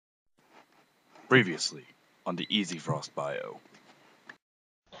Previously on the Easy Frost bio.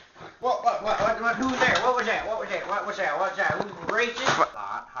 Who's there? What was that? What's that? Who's racist?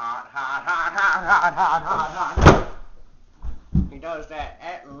 Hot. He does that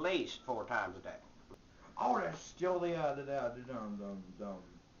at least 4 times a day. Oh, that's still the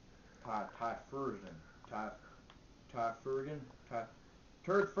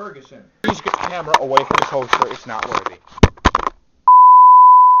Turd Ferguson. Please get the camera away from the coaster. It's not worthy.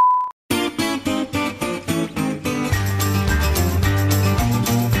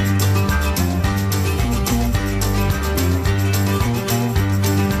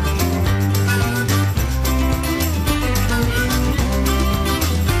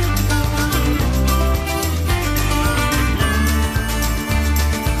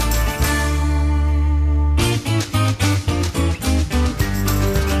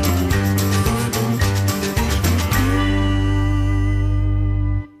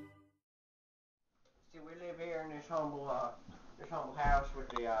 We live here in this humble house with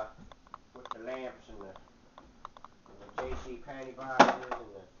the lamps and the JC panty visors and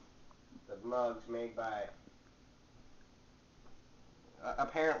the mugs made by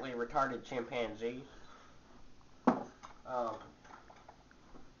apparently retarded chimpanzees.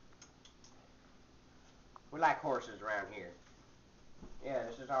 We like horses around here. Yeah,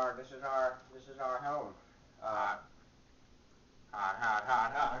 this is our home.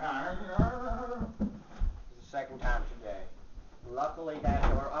 It's the second time today. Luckily that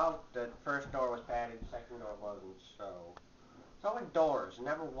door, the first door was padded, the second door wasn't, so. It's all like doors,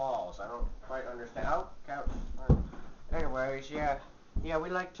 never walls. I don't quite understand. Oh, couch. Anyways, yeah, we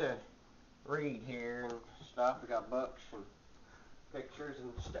like to read here and stuff. We got books and pictures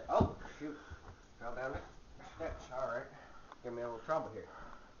and stuff. Oh, shoot. Fell down the steps, alright. Give me a little trouble here.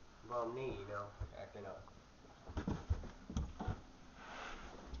 Bum knee, acting up.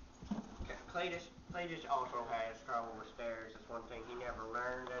 Cletus also has trouble with stairs. That's one thing he never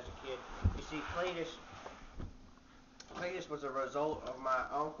learned as a kid. You see, Cletus was a result of my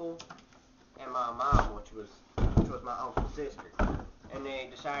uncle and my mom, which was my uncle's sister. And they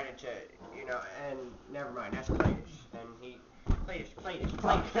decided to, and never mind, that's Cletus. And Cletus,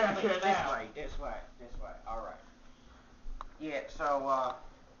 this way, alright. Yeah, so,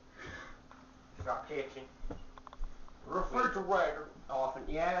 it's our kitchen. Refrigerator. Often,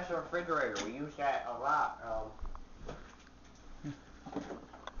 yeah, it's a refrigerator. We use that a lot.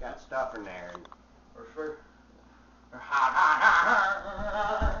 Got stuff in there. And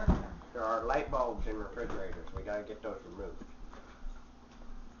there are light bulbs in refrigerators. We gotta get those removed.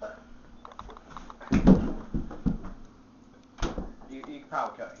 You can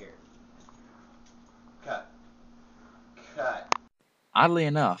probably cut here. Cut. Oddly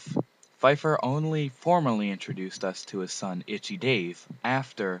enough, Pfeiffer only formally introduced us to his son Itchy Dave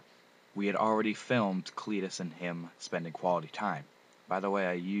after we had already filmed Cletus and him spending quality time. By the way,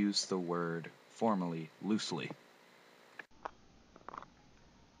 I use the word formally loosely.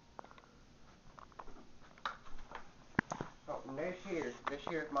 Oh, and this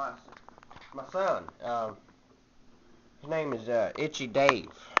here's my son. His name is Itchy Dave.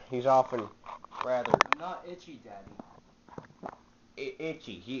 He's often rather I'm not itchy, Daddy.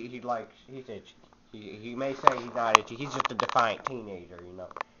 Itchy. He's itchy. He may say he's not itchy. He's just a defiant teenager,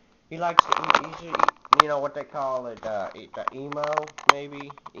 He likes what they call it, emo,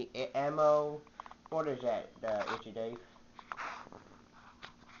 maybe? Emo? What is that, Itchy Dave?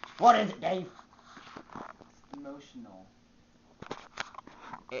 What is it, Dave? Emotional.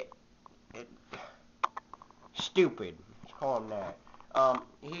 Stupid. Let's call him that.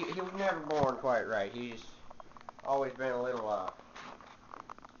 He was never born quite right. He's always been a little odd,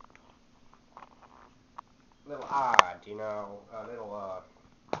 a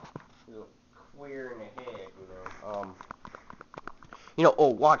little queer in the head, oh,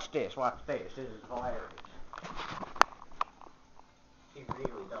 watch this, this is hilarious. He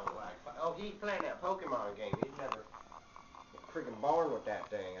really don't like, he's playing that Pokemon game, he's never freaking born with that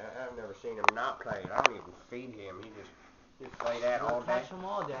thing. I've never seen him not play it. I don't even feed him, he just play that all day. Catch them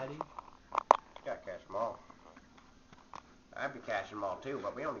all, Daddy. Gotta catch them all. I'd be catching them all too,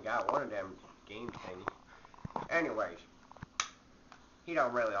 but we only got one of them game things. Anyways, he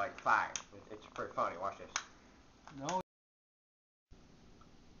don't really like fire. It's pretty funny. Watch this. No.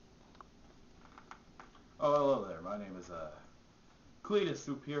 Oh, hello there. My name is Cletus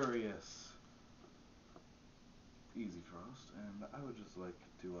Superius Easy Frost, and I would just like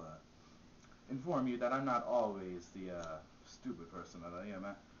to inform you that I'm not always the stupid person that I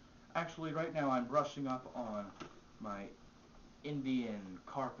am. Actually, right now I'm brushing up on my Indian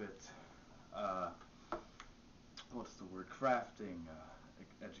carpet, what's the word, crafting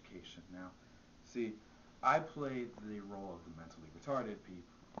education now. See, I played the role of the mentally retarded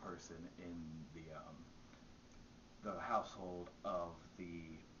person in the household of the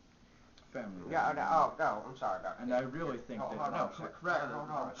family. Yeah, no, I'm sorry about that. And I really think that, hold no, on a second. correct. Hold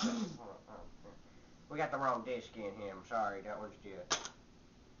on a second. Hold on. We got the wrong disc in here. I'm sorry, that one's due.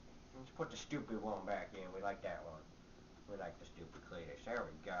 Let's put the stupid one back in. We like that one. We like the stupid Cletus. There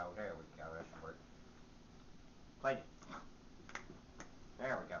we go. That's work. Play it.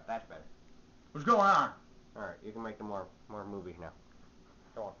 There we go. That's better. What's going on? Alright, you can make the more movies now.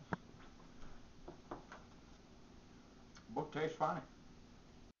 Go on. Book tastes fine.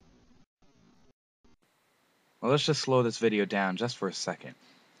 Well, let's just slow this video down just for a second.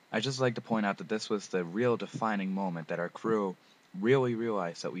 I'd just like to point out that this was the real defining moment that our crew really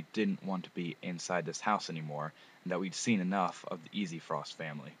realized that we didn't want to be inside this house anymore, and that we'd seen enough of the Easy Frost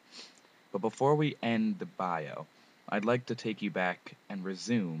family. But before we end the bio, I'd like to take you back and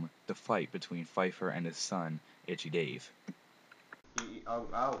resume the fight between Pfeiffer and his son, Itchy Dave.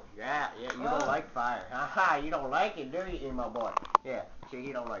 Yeah, you don't like fire. Haha, you don't like it, do you, my boy? Yeah, see,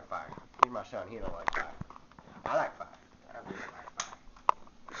 he don't like fire. He's my son, he don't like fire. I like fire. I really like fire.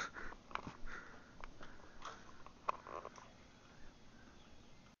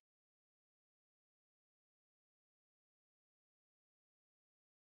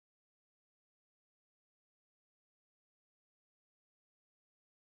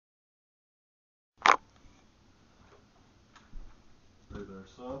 Hey there,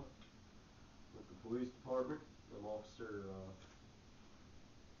 son. With the police department. I'm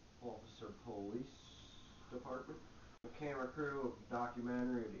Officer Police Department. The camera crew of the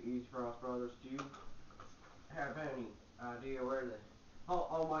documentary of the East Frost Brothers. Do you have any idea where the...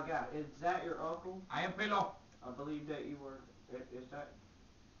 Oh my God, is that your uncle? I am Pillow. I believe that you were... Is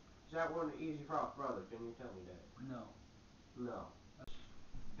that one of the Easy Frost Brothers? Can you tell me that? No. No.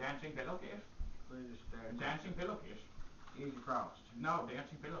 Dancing pillowcase. Please Dancing pillowcase. Easy Frost. No,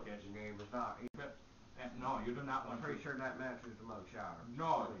 dancing pillowcase. Your name is not... No, you do not I'm want pretty to. sure that matches the mugshot.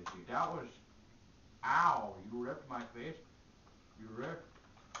 No, that was... Ow, you ripped my face. You ripped...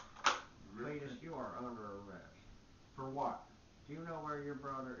 Cletus, you are under arrest. For what? Do you know where your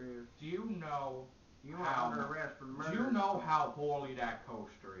brother is? Do you know You how... are under arrest for murder. Do you know how poorly that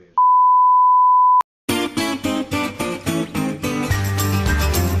coaster is?